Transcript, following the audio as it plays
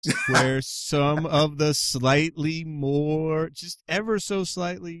where some of the slightly more, just ever so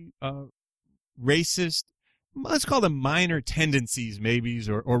slightly racist, let's call them minor tendencies, maybes,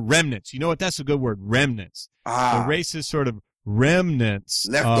 or remnants. You know what? That's a good word, remnants. The racist sort of remnants.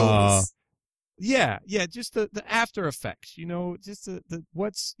 Leftovers. Yeah, just the after effects, just a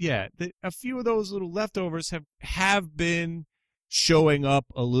few of those little leftovers have been showing up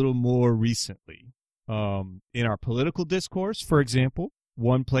a little more recently. In our political discourse, for example,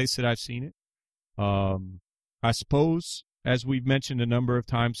 one place that I've seen it. I suppose, as we've mentioned a number of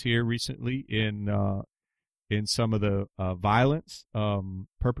times here recently, in some of the violence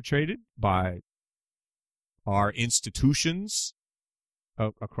perpetrated by our institutions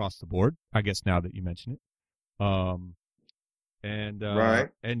across the board, I guess, now that you mention it. Right.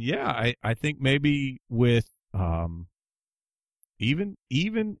 And yeah, I think maybe with even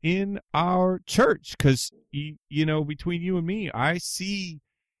in our church, because between you and me, I see,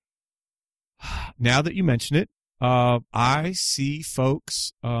 now that you mention it, I see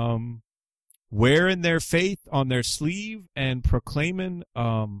folks wearing their faith on their sleeve and proclaiming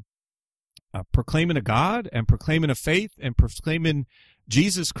a God and proclaiming a faith and proclaiming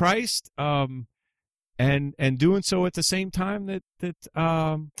Jesus Christ, and doing so at the same time that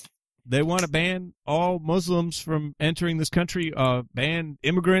they want to ban all Muslims from entering this country, ban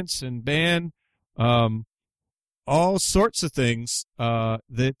immigrants, and ban all sorts of things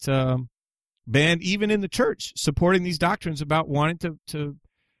that ban even in the church, supporting these doctrines about wanting to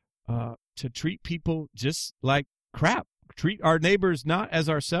treat people just like crap, treat our neighbors not as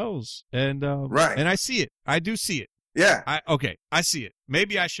ourselves, and right. And I see it. I do see it. Yeah. I see it.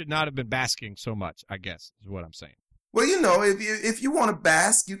 Maybe I should not have been basking so much, I guess, is what I'm saying. Well, if you want to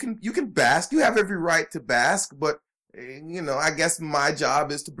bask, you can bask. You have every right to bask, but I guess my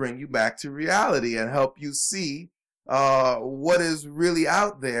job is to bring you back to reality and help you see what is really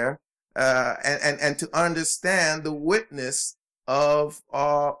out there, and to understand the witness of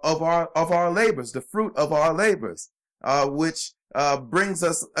our labors, the fruit of our labors, which brings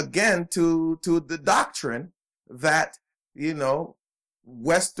us again to the doctrine that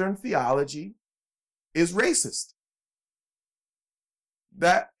Western theology is racist.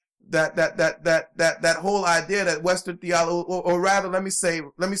 That whole idea that Western theology, or rather, let me say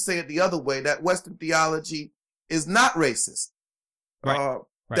it the other way, that Western theology is not racist. Right.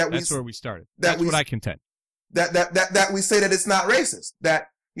 That's where we started. That's what I contend. That we say that it's not racist.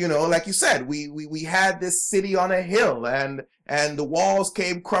 That, like you said, we had this city on a hill, and the walls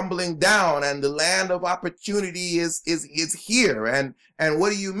came crumbling down, and the land of opportunity is here. And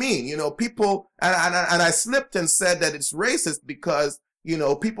what do you mean? People, and I slipped and said that it's racist because,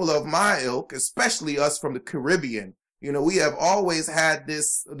 people of my ilk, especially us from the Caribbean, we have always had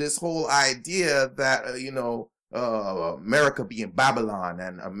this whole idea that, America being Babylon,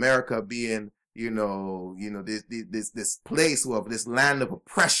 and America being, this place of this land of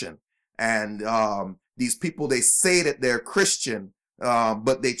oppression. And these people, they say that they're Christian,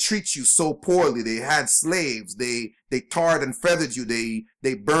 but they treat you so poorly. They had slaves. They tarred and feathered you.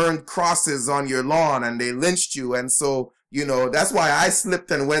 They burned crosses on your lawn, and they lynched you. And so, that's why I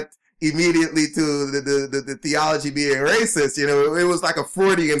slipped and went immediately to the theology being racist. It was like a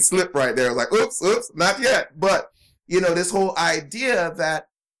Freudian slip right there. Like, oops, not yet. But, this whole idea that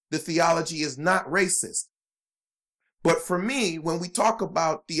the theology is not racist. But for me, when we talk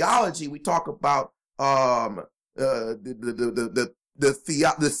about theology, we talk about the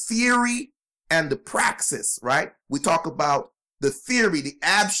theory and the praxis, right? We talk about the theory, the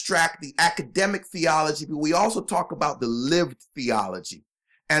abstract, the academic theology, but we also talk about the lived theology.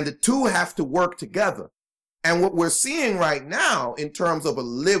 And the two have to work together. And what we're seeing right now in terms of a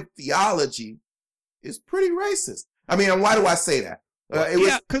lived theology is pretty racist. I mean, and why do I say that?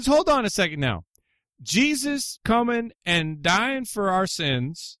 Because hold on a second now. Jesus coming and dying for our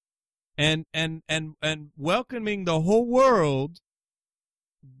sins and welcoming the whole world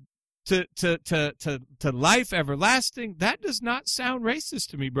to life everlasting, that does not sound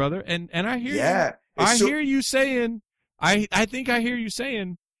racist to me, brother. And I hear hear you saying, I think I hear you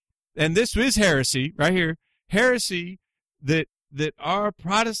saying, and this is heresy right here, heresy that our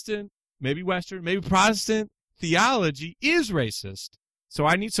Protestant, maybe Western, maybe Protestant theology is racist. So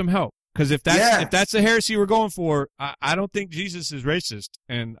I need some help. Because if that's the heresy we're going for, I don't think Jesus is racist.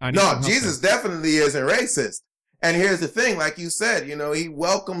 And Jesus definitely isn't racist. And here's the thing, like you said, he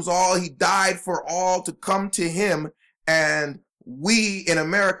welcomes all, he died for all to come to him. And we in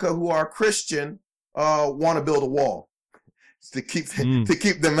America who are Christian want to build a wall to keep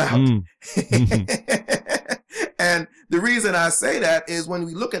them out. And the reason I say that is when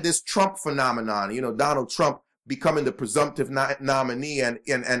we look at this Trump phenomenon, Donald Trump becoming the presumptive nominee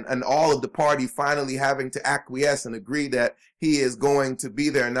and all of the party finally having to acquiesce and agree that he is going to be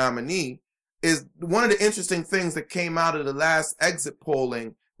their nominee, is one of the interesting things that came out of the last exit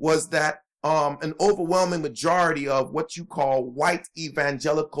polling was that an overwhelming majority of what you call white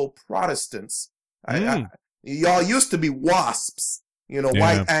evangelical Protestants, y'all used to be WASPs,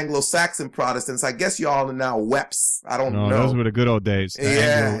 white Anglo-Saxon Protestants. I guess y'all are now WEPs. I don't know. Those were the good old days.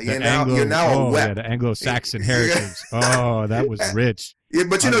 You're now a WEP. Yeah, the Anglo-Saxon heritage. Oh, that was rich. Yeah,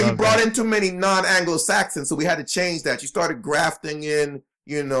 but you brought in too many non-Anglo-Saxons, so we had to change that. You started grafting in,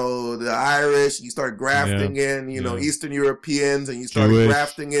 the Irish, you started grafting in, Eastern Europeans, and you started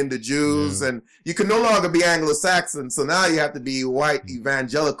grafting in the Jews, and you can no longer be Anglo-Saxon, so now you have to be white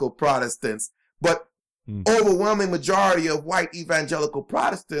evangelical Protestants. But overwhelming majority of white evangelical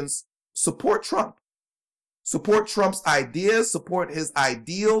Protestants support Trump, support Trump's ideas, support his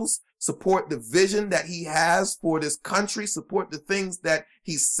ideals, support the vision that he has for this country, support the things that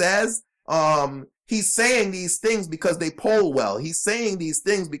he says. He's saying these things because they poll well. He's saying these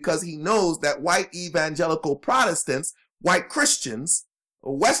things because he knows that white evangelical Protestants, white Christians,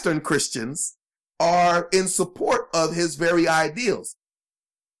 Western Christians, are in support of his very ideals.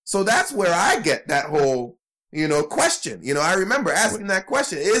 So that's where I get that whole, question. I remember asking that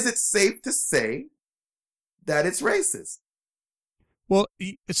question. Is it safe to say that it's racist? Well,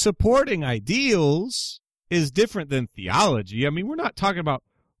 supporting ideals is different than theology. I mean, we're not talking about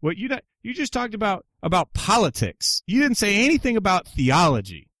what you just talked about politics. You didn't say anything about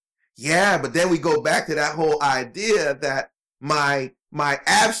theology. Yeah, but then we go back to that whole idea that my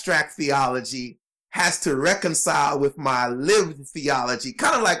abstract theology has to reconcile with my lived theology.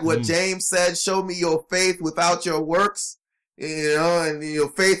 Kind of like what James said, show me your faith without your works, and your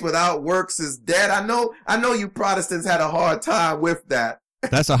faith without works is dead. I know you Protestants had a hard time with that.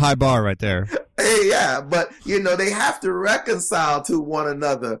 That's a high bar right there. Hey, yeah, but they have to reconcile to one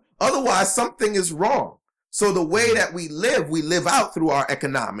another. Otherwise, something is wrong. So the way that we live out through our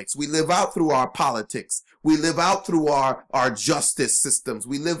economics. We live out through our politics. We live out through our justice systems.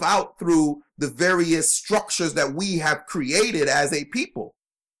 We live out through the various structures that we have created as a people.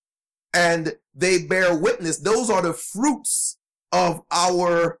 And they bear witness. Those are the fruits of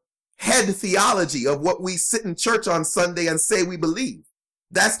our head theology, of what we sit in church on Sunday and say we believe.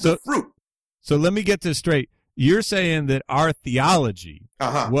 That's the fruit. So let me get this straight. You're saying that our theology,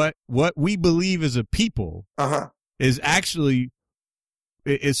 what we believe as a people, is actually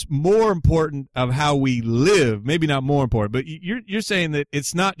it's more important of how we live. Maybe not more important, but you're saying that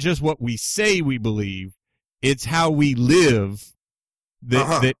it's not just what we say we believe; it's how we live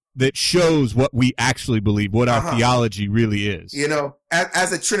that shows what we actually believe, what our theology really is.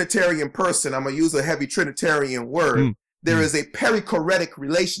 As a Trinitarian person, I'm gonna use a heavy Trinitarian word. There is a perichoretic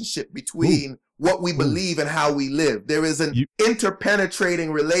relationship between what we believe and how we live. There is an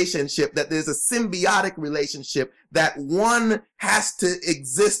interpenetrating relationship, that there's a symbiotic relationship, that one has to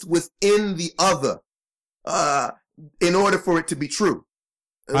exist within the other in order for it to be true.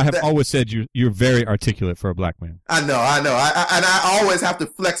 I have always said you're very articulate for a black man. I know. And I always have to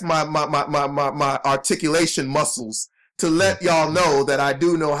flex my articulation muscles to let y'all know that I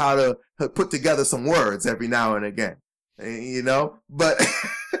do know how to put together some words every now and again. But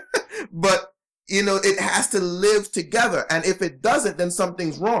it has to live together. And if it doesn't, then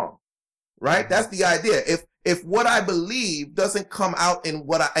something's wrong, right? That's the idea. If what I believe doesn't come out in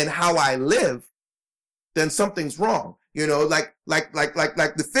how I live, then something's wrong. Like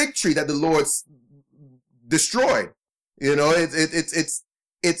the fig tree that the Lord destroyed. It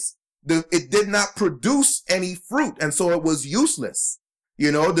did not produce any fruit, and so it was useless.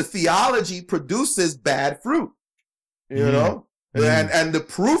 The theology produces bad fruit. And the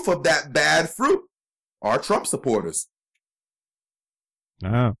proof of that bad fruit are Trump supporters.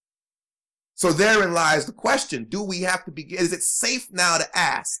 So therein lies the question. Do we have to begin? Is it safe now to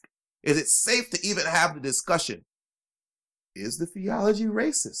ask? Is it safe to even have the discussion? Is the theology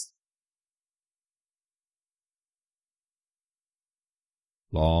racist?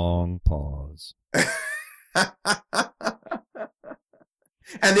 Long pause.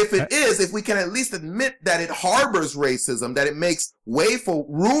 And if it is, if we can at least admit that it harbors racism, that it makes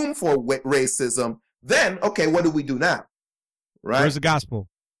room for racism, then, okay, what do we do now? Right? Where's the gospel?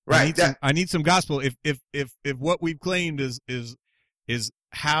 Right. I need some gospel. If what we've claimed is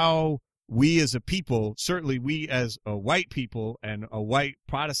how we as a people, certainly we as a white people and a white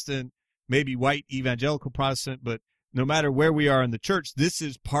Protestant, maybe white evangelical Protestant, but no matter where we are in the church, this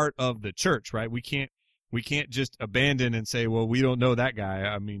is part of the church, right? We can't just abandon and say, well, we don't know that guy.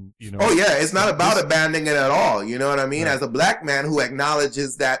 I mean, Oh yeah, it's not about abandoning it at all. You know what I mean? Right. As a black man who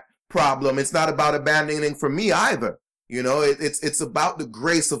acknowledges that problem. It's not about abandoning for me either. You know, it's about the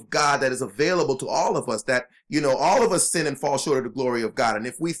grace of God that is available to all of us, that, you know, all of us sin and fall short of the glory of God. And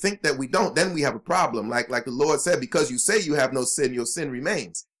if we think that we don't, then we have a problem. Like the Lord said, because you say you have no sin, your sin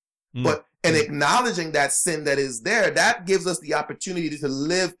remains. But and acknowledging that sin that is there, that gives us the opportunity to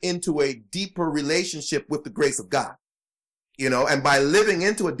live into a deeper relationship with the grace of God. You know, and by living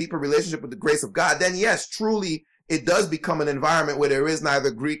into a deeper relationship with the grace of God, then yes, truly, it does become an environment where there is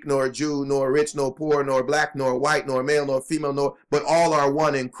neither Greek nor Jew, nor rich, nor poor, nor black, nor white, nor male, nor female, but all are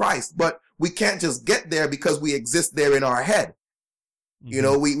one in Christ. But we can't just get there because we exist there in our head. You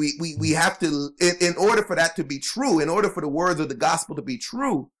know, we have to, in order for that to be true, in order for the words of the gospel to be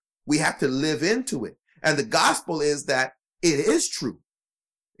true, we have to live into it. And the gospel is that it is true.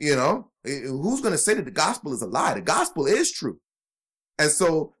 You know, who's going to say that the gospel is a lie? The gospel is true. And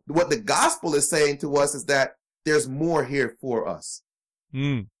so what the gospel is saying to us is that there's more here for us.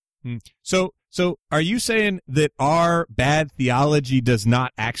 So are you saying that our bad theology does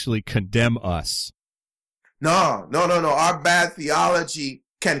not actually condemn us? No. Our bad theology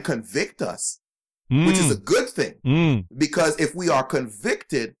can convict us, which is a good thing. Because if we are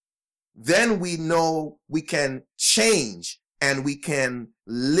convicted, then we know we can change and we can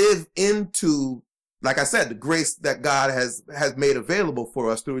live into, like I said, the grace that God has made available for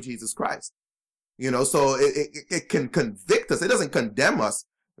us through Jesus Christ. You know, so it can convict us. It doesn't condemn us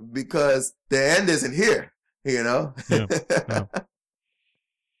because the end isn't here, you know? Yeah.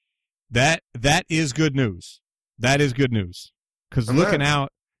 That is good news. That is good news. Because looking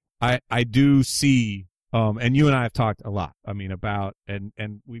out, I do see, and you and I have talked a lot, I mean, about,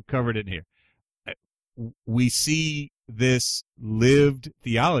 and we've covered it here. We see this lived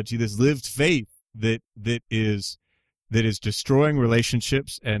theology, this lived faith that is destroying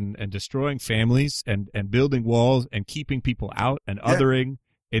relationships and destroying families and building walls and keeping people out and othering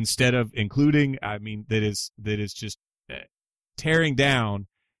instead of including. I mean, that is just tearing down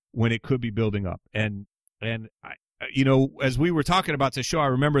when it could be building up. And I, you know, as we were talking about the show, I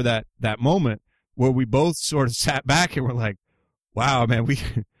remember that moment where we both sort of sat back and were like, wow, man, we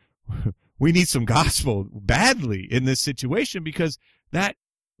need some gospel badly in this situation, because that,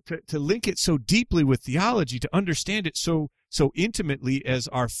 to link it so deeply with theology, to understand it so intimately as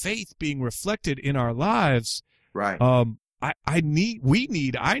our faith being reflected in our lives. Right. I need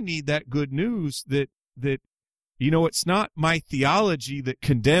that good news that, you know, it's not my theology that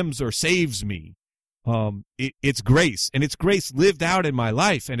condemns or saves me. It's grace, and it's grace lived out in my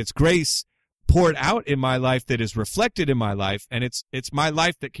life, and it's grace poured out in my life that is reflected in my life, and it's my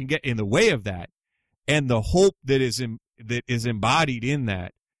life that can get in the way of that, and the hope that is embodied in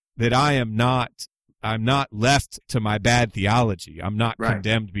that I'm not left to my bad theology. I'm not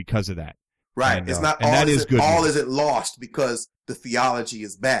condemned because of that. Right. And, it's not and all, that is good. All isn't lost because the theology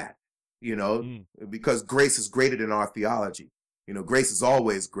is bad, you know, because grace is greater than our theology. You know, grace is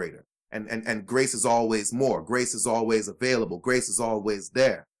always greater, and grace is always more. Grace is always available. Grace is always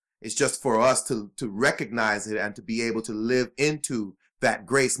there. It's just for us to recognize it and to be able to live into that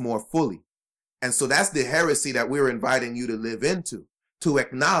grace more fully. And so that's the heresy that we're inviting you to live into, to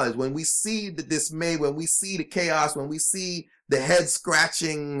acknowledge when we see the dismay, when we see the chaos, when we see the head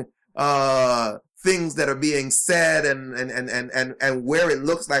scratching things that are being said and where it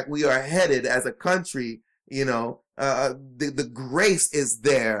looks like we are headed as a country, you know, the grace is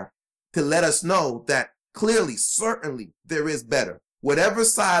there to let us know that clearly, certainly there is better. Whatever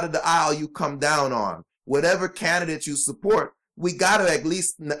side of the aisle you come down on, whatever candidate you support, we got to at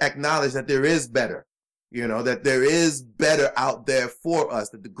least acknowledge that there is better, you know, that there is better out there for us,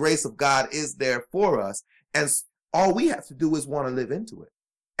 that the grace of God is there for us. And all we have to do is want to live into it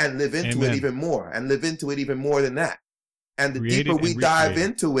and live into it even more and live into it even more than that. And the deeper we dive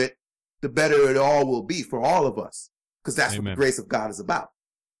into it, the better it all will be for all of us, because that's what the grace of God is about.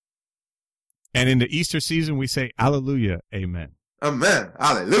 And in the Easter season, we say, Alleluia, amen. Amen.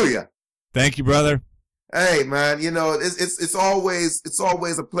 Hallelujah. Thank you, brother. Hey, man, you know, it's always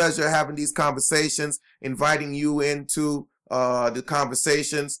a pleasure having these conversations, inviting you into the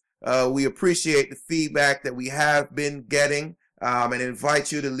conversations. We appreciate the feedback that we have been getting, and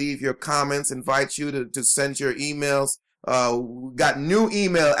invite you to leave your comments, invite you to send your emails. We got new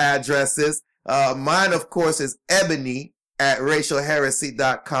email addresses. Mine, of course, is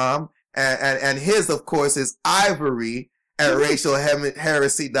ebony@racialheresy.com, and his, of course, is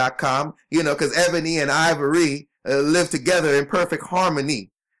ivory@racialheresy.com, you know, because Ebony and Ivory live together in perfect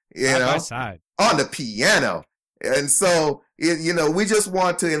harmony, you know, by side on the piano. And so, you know, we just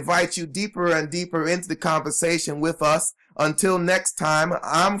want to invite you deeper and deeper into the conversation with us. Until next time,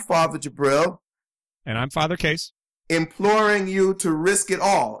 I'm Father Jabril. And I'm Father Case. Imploring you to risk it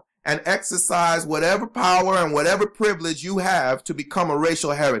all and exercise whatever power and whatever privilege you have to become a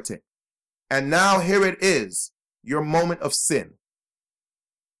racial heretic. And now here it is, your moment of sin.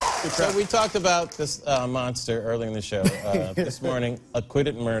 So we talked about this monster early in the show. This morning,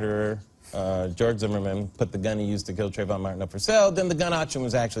 acquitted murderer George Zimmerman put the gun he used to kill Trayvon Martin up for sale. Then the gun auction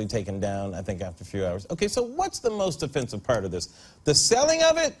was actually taken down, I think, after a few hours. Okay, so what's the most offensive part of this? The selling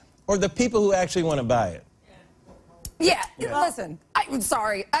of it or the people who actually want to buy it? Yeah, listen, I'm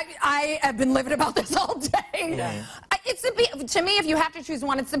sorry. I have been living about this all day. Yeah. To me, if you have to choose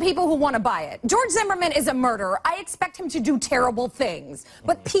one, it's the people who want to buy it. George Zimmerman is a murderer. I expect him to do terrible things.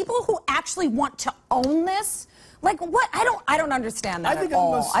 But people who actually want to own this, like what? I don't understand that at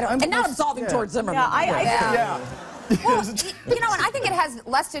all. And now I'm solving George Zimmerman. Well, you know, and I think it has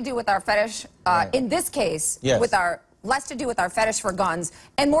less to do with our fetish, in this case, less to do with our fetish for guns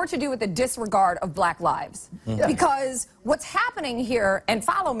and more to do with the disregard of black lives. Because what's happening here, and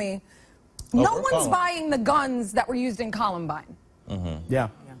follow me, no one's buying the guns that were used in Columbine.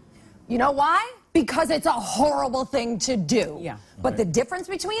 You know why? Because it's a horrible thing to do. But the difference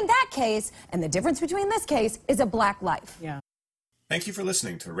between that case and the difference between this case is a black life. Thank you for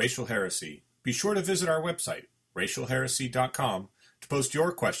listening to Racial Heresy. Be sure to visit our website, racialheresy.com, to post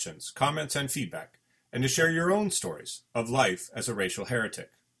your questions, comments, and feedback, and to share your own stories of life as a racial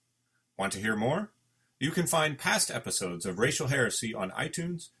heretic. Want to hear more? You can find past episodes of Racial Heresy on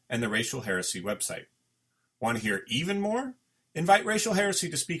iTunes and the Racial Heresy website. Want to hear even more? Invite Racial Heresy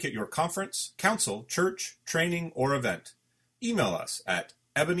to speak at your conference, council, church, training, or event. Email us at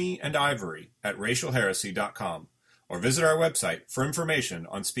ebonyandivory@racialheresy.com or visit our website for information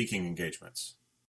on speaking engagements.